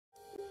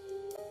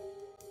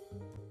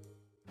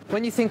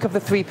When you think of the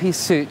three-piece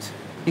suit,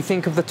 you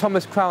think of the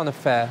Thomas Crown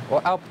affair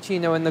or Al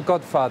Pacino in The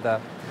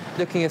Godfather,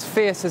 looking as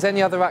fierce as any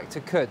other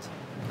actor could.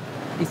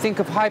 You think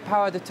of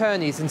high-powered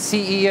attorneys and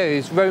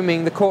CEOs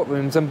roaming the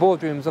courtrooms and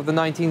boardrooms of the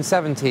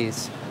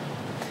 1970s.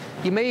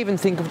 You may even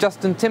think of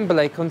Justin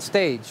Timberlake on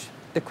stage.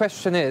 The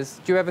question is,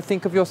 do you ever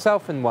think of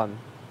yourself in one?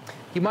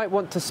 You might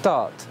want to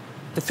start.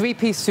 The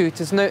three-piece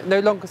suit no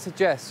longer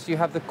suggests you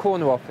have the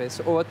corner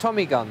office or a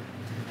Tommy gun.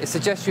 It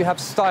suggests you have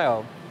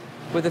style.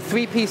 With a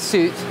three-piece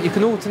suit, you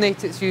can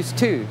alternate its use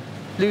too.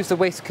 Lose the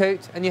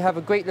waistcoat and you have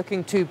a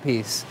great-looking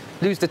two-piece.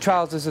 Lose the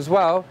trousers as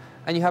well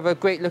and you have a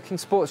great-looking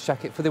sports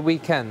jacket for the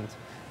weekend.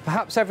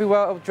 Perhaps every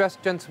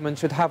well-dressed gentleman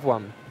should have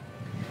one.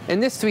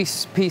 In this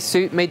three-piece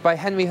suit made by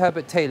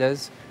Herbert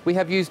Tailors, we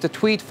have used a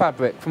tweed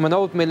fabric from an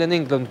old mill in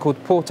England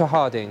called Porter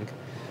Harding.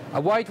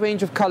 A wide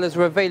range of colours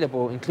are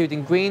available,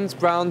 including greens,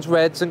 browns,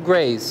 reds and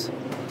greys.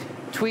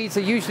 Tweeds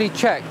are usually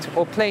checked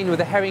or plain with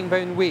a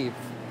herringbone weave,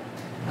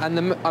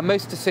 and are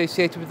most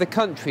associated with the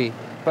country,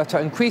 but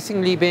are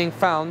increasingly being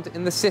found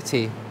in the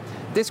city.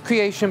 This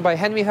creation by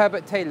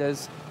Herbert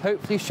Tailors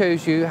hopefully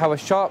shows you how a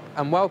sharp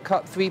and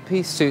well-cut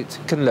three-piece suit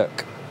can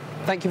look.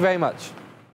 Thank you very much.